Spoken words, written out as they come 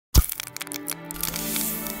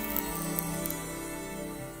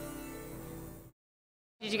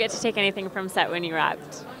Did you get to take anything from set when you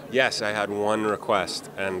wrapped? Yes, I had one request,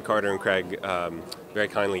 and Carter and Craig very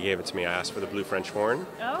kindly gave it to me. I asked for the blue French horn,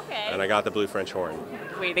 Okay. and I got the blue French horn.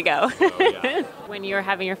 Way to go. So, yeah. When you were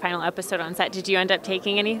having your final episode on set, did you end up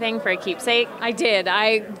taking anything for a keepsake? I did.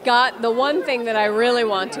 I got the one thing that I really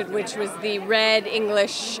wanted, which was the red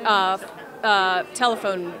English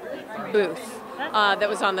telephone booth that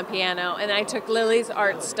was on the piano. And I took Lily's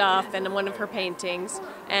art stuff and one of her paintings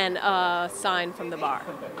and a sign from the bar.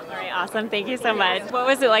 All right, awesome. Thank you so much. What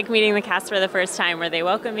was it like meeting the cast for the first time? Were they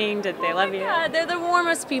welcoming? Did they love you? Yeah, they're the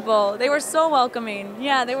warmest people. They were so welcoming.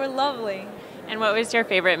 Yeah, they were lovely. And what was your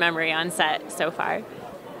favorite memory on set so far?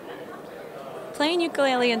 Playing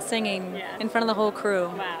ukulele and singing in front of the whole crew.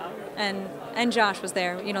 Wow. And Josh was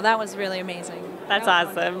there. You know, that was really amazing. That's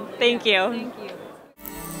awesome. Thank you. Thank you.